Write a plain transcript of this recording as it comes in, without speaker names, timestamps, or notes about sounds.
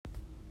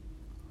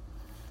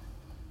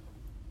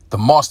The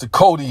Monster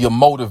Cody of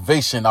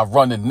motivation, I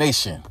run the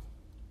nation.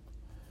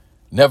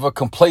 Never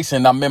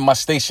complacent, I'm in my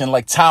station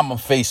like time I'm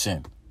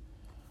facing.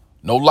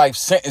 No life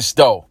sentence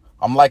though,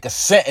 I'm like a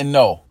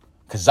sentinel.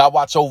 Cause I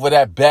watch over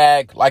that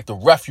bag like the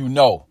ref you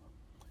know.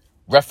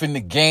 Ref in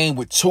the game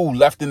with 2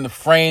 left in the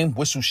frame.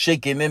 Whistle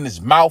shaking in his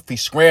mouth, he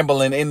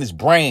scrambling in his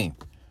brain.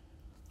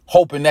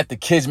 Hoping that the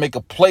kids make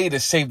a play to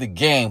save the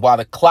game while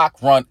the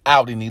clock run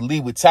out and he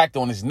leave with tacked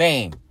on his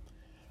name.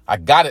 I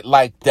got it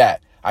like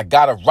that, I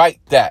gotta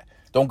write that.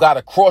 Don't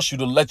gotta cross you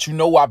to let you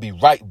know I'll be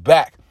right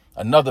back.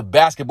 Another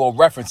basketball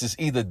reference is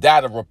either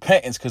that or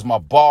repentance, cause my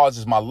bars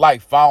is my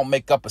life. I don't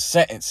make up a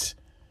sentence.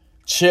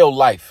 Chill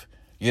life.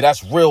 Yeah,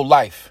 that's real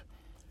life.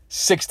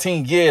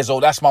 16 years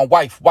old, that's my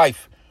wife.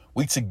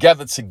 We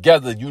together.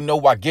 You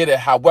know I get it.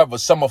 However,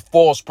 summer,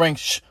 fall, spring,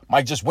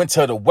 might just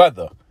winter the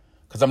weather.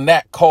 Cause I'm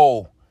that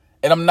cold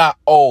and I'm not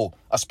old.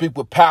 I speak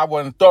with power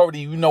and authority.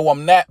 You know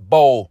I'm that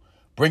bold.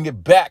 Bring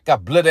it back. I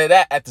blitter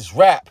that at this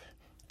rap.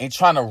 Ain't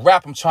trying to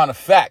rap, I'm trying to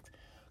fact.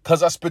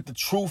 Cause I spit the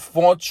truth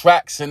on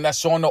tracks and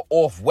that's on the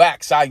off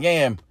wax. I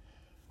am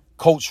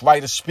coach,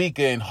 writer,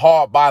 speaker, and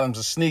hard bottoms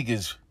of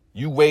sneakers.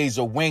 You ways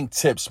or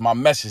wingtips, my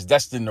message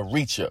destined to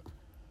reach you.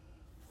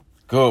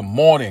 Good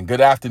morning,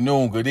 good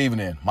afternoon, good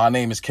evening. My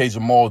name is K.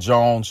 Jamal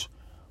Jones.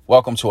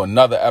 Welcome to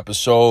another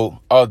episode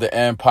of The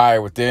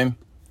Empire Within.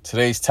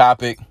 Today's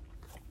topic,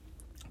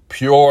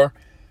 pure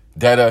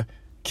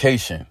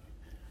dedication.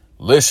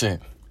 Listen,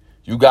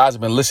 you guys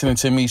have been listening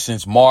to me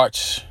since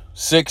March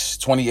 6,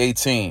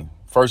 2018.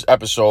 First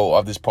episode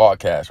of this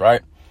podcast,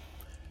 right?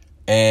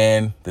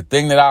 And the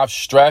thing that I've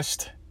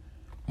stressed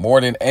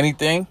more than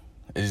anything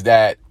is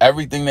that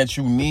everything that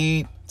you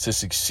need to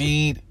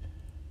succeed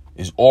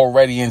is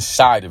already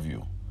inside of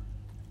you.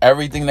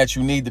 Everything that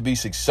you need to be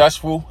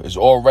successful is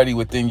already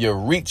within your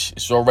reach.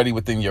 It's already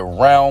within your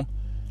realm.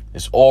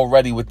 It's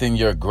already within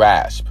your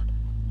grasp.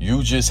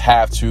 You just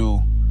have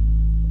to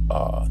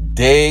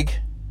dig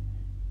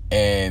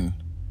and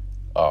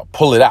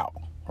pull it out,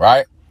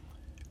 right?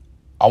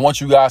 I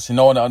want you guys to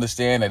know and to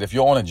understand that if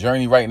you're on a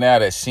journey right now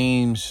that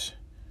seems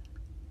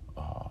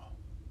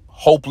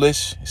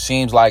hopeless, it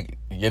seems like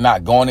you're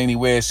not going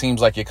anywhere, it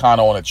seems like you're kind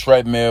of on a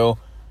treadmill,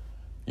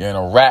 you're in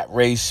a rat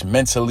race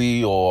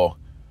mentally, or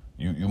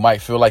you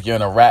might feel like you're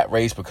in a rat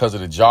race because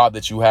of the job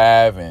that you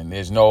have and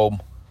there's no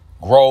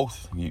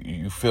growth,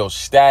 you feel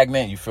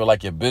stagnant, you feel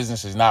like your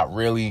business is not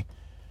really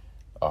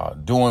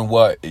doing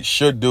what it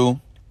should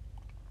do.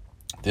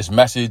 This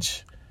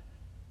message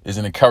is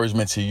an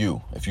encouragement to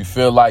you. If you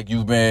feel like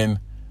you've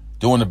been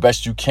doing the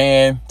best you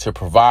can to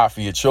provide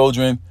for your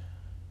children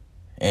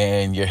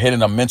and you're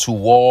hitting a mental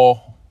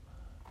wall,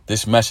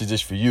 this message is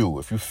for you.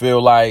 If you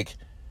feel like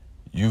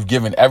you've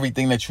given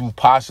everything that you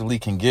possibly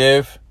can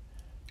give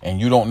and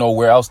you don't know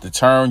where else to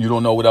turn, you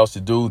don't know what else to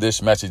do,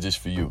 this message is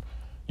for you.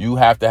 You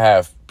have to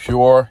have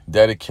pure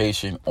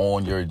dedication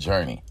on your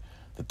journey.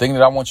 The thing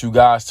that I want you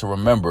guys to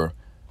remember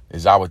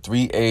is our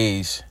 3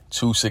 A's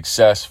to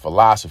success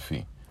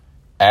philosophy.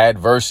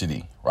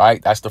 Adversity,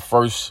 right? That's the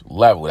first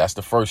level. That's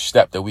the first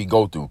step that we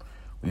go through.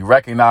 We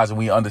recognize and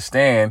we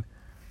understand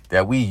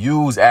that we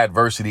use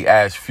adversity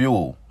as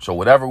fuel. So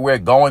whatever we're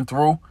going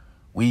through,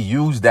 we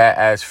use that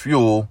as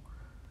fuel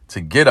to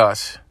get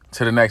us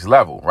to the next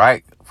level,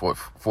 right?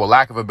 For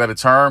lack of a better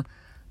term,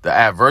 the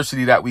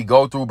adversity that we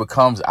go through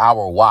becomes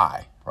our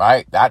why,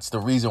 right? That's the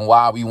reason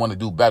why we want to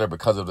do better,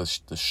 because of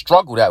the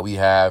struggle that we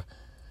have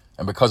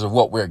and because of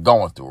what we're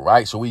going through,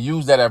 right? So we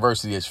use that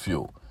adversity as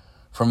fuel.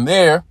 From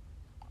there,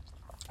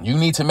 you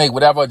need to make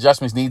whatever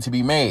adjustments need to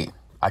be made.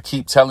 I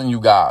keep telling you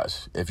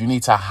guys, if you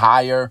need to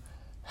hire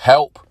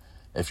help,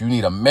 if you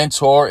need a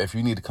mentor, if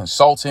you need a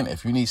consultant,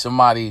 if you need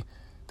somebody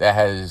that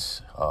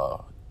has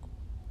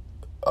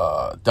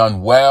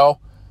done well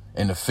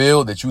in the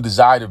field that you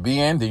desire to be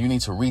in, then you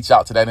need to reach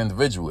out to that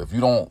individual. If you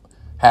don't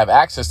have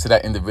access to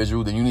that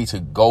individual, then you need to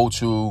go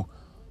to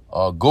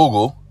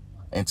Google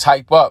and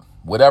type up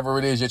whatever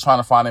it is you're trying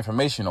to find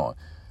information on.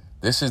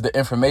 This is the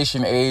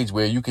information age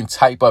where you can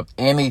type up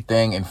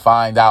anything and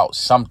find out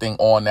something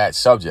on that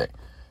subject.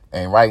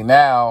 And right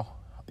now,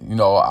 you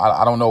know,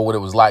 I don't know what it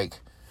was like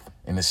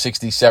in the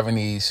 60s,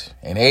 70s,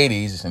 and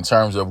 80s in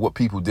terms of what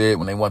people did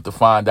when they wanted to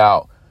find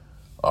out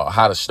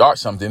how to start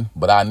something.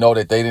 But I know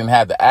that they didn't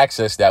have the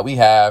access that we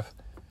have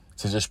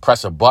to just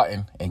press a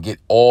button and get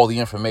all the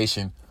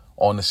information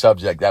on the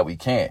subject that we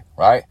can,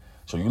 right?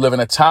 So you live in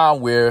a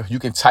time where you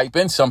can type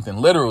in something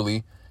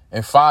literally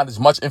and find as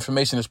much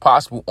information as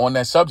possible on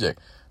that subject.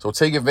 So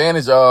take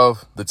advantage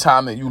of the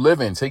time that you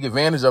live in. Take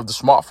advantage of the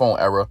smartphone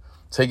era.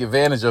 Take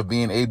advantage of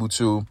being able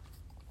to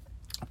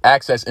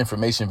access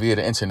information via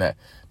the internet.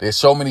 There's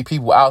so many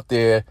people out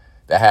there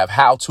that have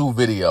how-to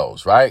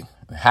videos, right?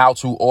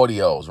 How-to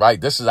audios,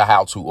 right? This is a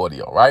how-to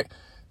audio, right?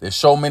 There's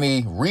so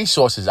many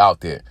resources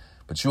out there,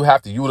 but you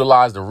have to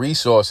utilize the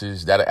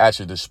resources that are at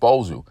your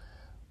disposal.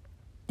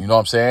 You know what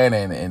I'm saying?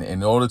 And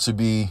in order to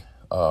be,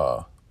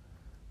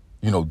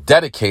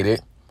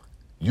 dedicated,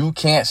 you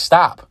can't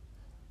stop.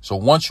 So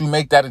once you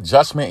make that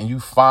adjustment and you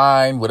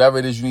find whatever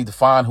it is you need to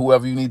find,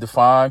 whoever you need to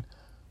find,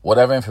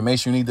 whatever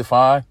information you need to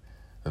find,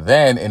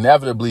 then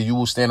inevitably you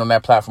will stand on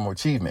that platform of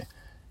achievement.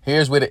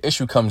 Here's where the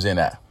issue comes in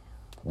at.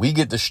 We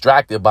get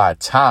distracted by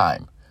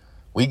time.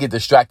 We get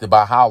distracted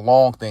by how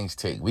long things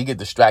take. We get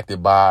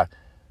distracted by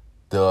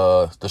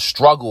the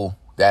struggle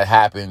that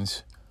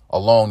happens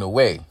along the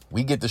way.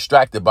 We get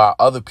distracted by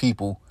other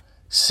people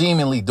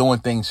seemingly doing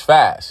things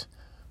fast.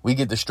 We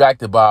get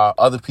distracted by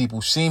other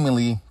people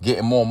seemingly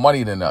getting more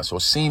money than us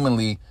or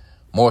seemingly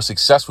more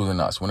successful than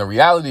us. When the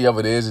reality of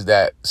it is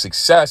that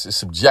success is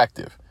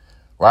subjective,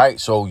 right?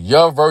 So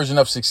your version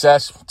of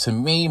success to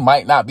me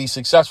might not be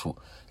successful.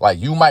 Like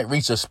you might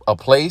reach a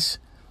place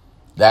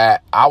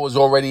that I was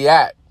already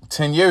at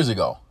 10 years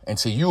ago. And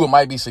to you, it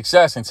might be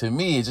success. And to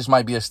me, it just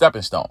might be a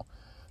stepping stone.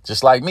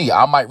 Just like me,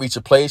 I might reach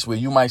a place where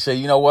you might say,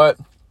 you know what?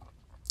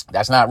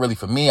 That's not really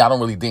for me. I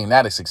don't really deem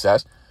that a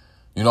success.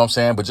 You know what I'm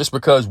saying? But just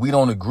because we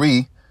don't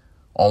agree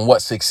on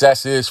what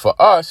success is for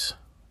us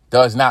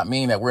does not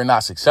mean that we're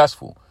not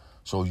successful.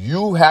 So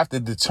you have to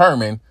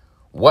determine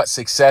what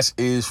success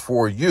is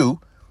for you.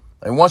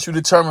 And once you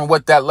determine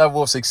what that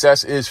level of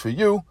success is for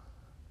you,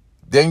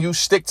 then you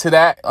stick to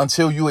that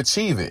until you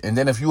achieve it. And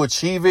then if you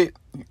achieve it,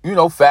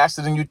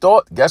 faster than you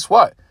thought, guess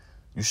what?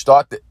 You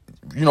start,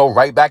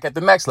 right back at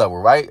the next level,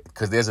 right?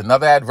 Because there's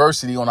another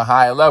adversity on a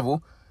higher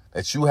level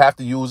that you have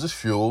to use as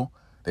fuel.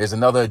 There's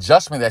another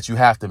adjustment that you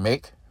have to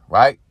make,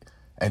 right?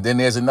 And then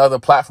there's another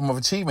platform of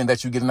achievement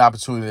that you get an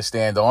opportunity to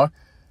stand on.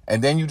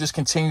 And then you just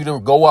continue to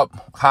go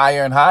up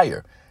higher and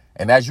higher.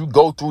 And as you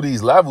go through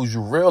these levels,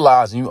 you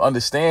realize and you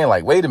understand,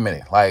 like, wait a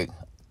minute, like,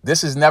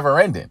 this is never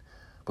ending.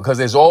 Because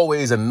there's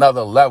always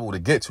another level to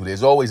get to.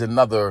 There's always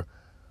another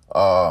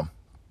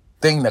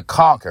thing to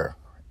conquer.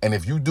 And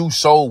if you do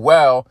so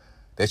well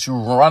that you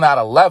run out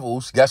of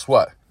levels, guess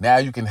what? Now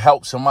you can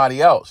help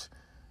somebody else.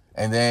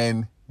 And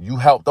then you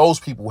help those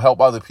people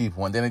help other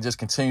people. And then it just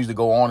continues to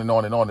go on and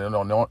on and on and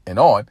on and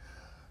on.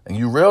 And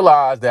you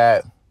realize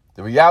that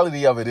the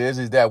reality of it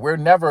is that we're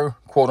never,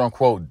 quote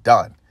unquote,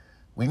 done.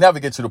 We never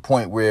get to the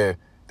point where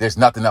there's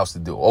nothing else to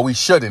do. Or we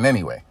shouldn't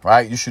anyway,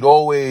 right? You should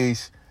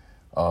always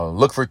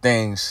look for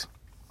things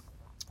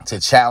to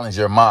challenge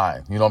your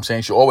mind. You know what I'm saying?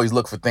 You should always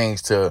look for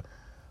things to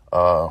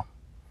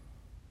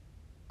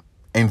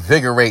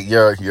invigorate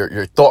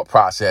your thought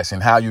process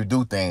and how you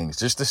do things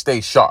just to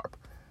stay sharp,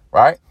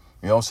 right?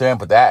 You know what I'm saying?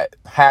 But that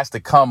has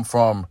to come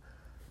from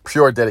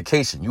pure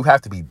dedication. You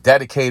have to be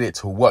dedicated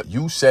to what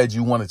you said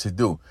you wanted to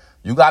do.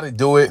 You got to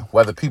do it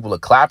whether people are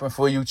clapping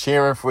for you,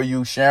 cheering for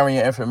you, sharing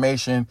your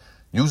information,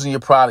 using your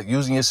product,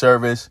 using your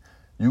service.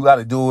 You got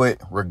to do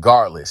it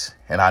regardless.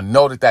 And I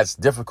know that that's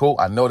difficult.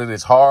 I know that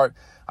it's hard.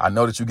 I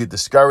know that you get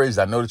discouraged.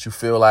 I know that you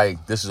feel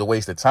like this is a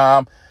waste of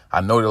time.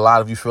 I know that a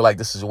lot of you feel like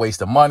this is a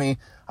waste of money.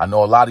 I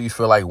know a lot of you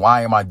feel like,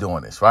 why am I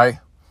doing this, right?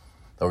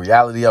 The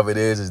reality of it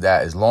is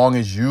that as long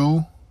as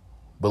you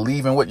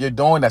believe in what you're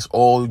doing, that's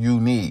all you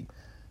need.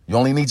 You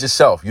only need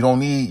yourself. You don't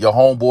need your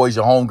homeboys,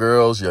 your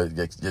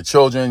homegirls, your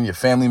children, your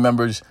family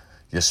members,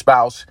 your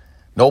spouse.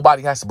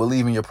 Nobody has to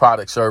believe in your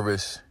product,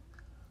 service,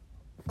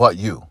 but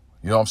you.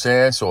 You know what I'm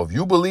saying? So if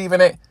you believe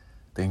in it,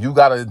 then you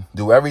got to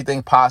do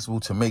everything possible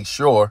to make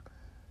sure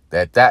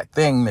that that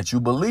thing that you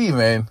believe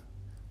in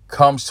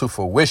comes to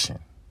fruition.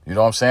 You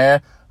know what I'm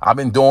saying? I've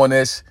been doing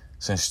this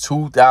since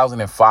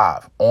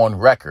 2005 on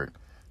record.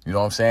 You know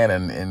what I'm saying?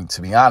 And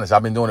to be honest,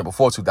 I've been doing it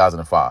before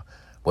 2005.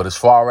 But as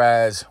far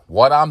as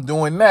what I'm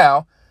doing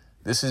now,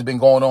 this has been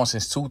going on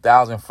since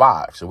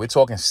 2005. So we're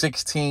talking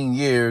 16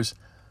 years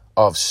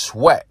of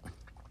sweat,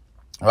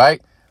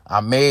 right?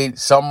 I made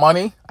some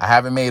money. I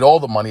haven't made all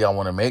the money I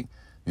want to make.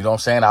 You know what I'm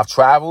saying? I've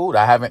traveled.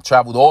 I haven't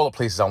traveled all the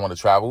places I want to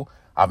travel.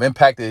 I've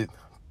impacted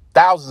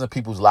thousands of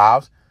people's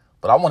lives,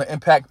 but I want to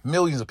impact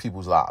millions of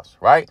people's lives,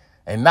 right?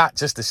 And not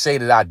just to say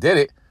that I did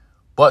it,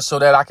 but so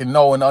that I can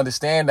know and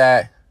understand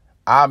that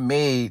I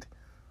made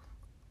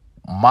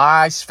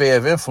my sphere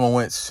of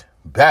influence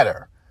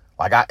better.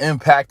 Like I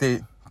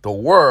impacted the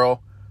world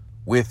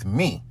with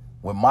me,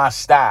 with my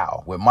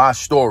style, with my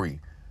story,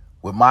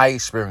 with my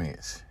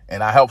experience.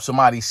 And I help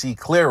somebody see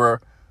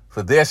clearer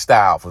for their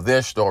style, for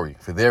their story,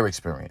 for their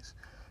experience.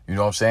 You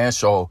know what I'm saying?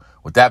 So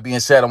with that being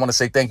said, I want to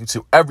say thank you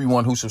to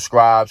everyone who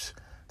subscribes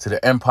to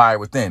the Empire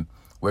Within.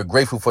 We're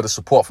grateful for the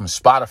support from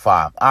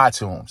Spotify,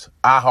 iTunes,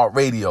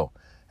 iHeartRadio,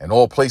 and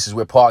all places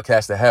where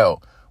podcasts are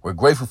held. We're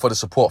grateful for the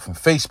support from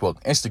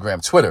Facebook,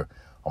 Instagram, Twitter.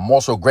 I'm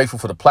also grateful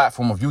for the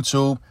platform of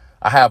YouTube.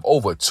 I have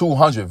over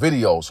 200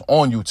 videos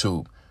on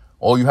YouTube.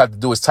 All you have to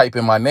do is type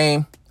in my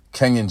name,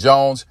 Kenyon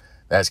Jones.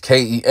 That's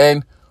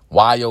Kenyon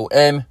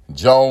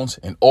Jones,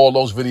 and all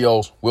those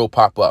videos will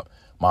pop up.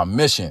 My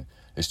mission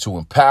is to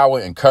empower,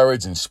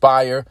 encourage,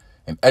 inspire,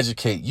 and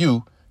educate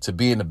you to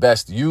being the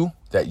best you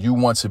that you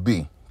want to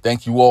be.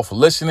 Thank you all for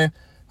listening.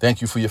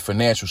 Thank you for your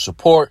financial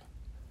support,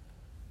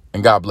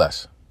 and God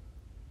bless.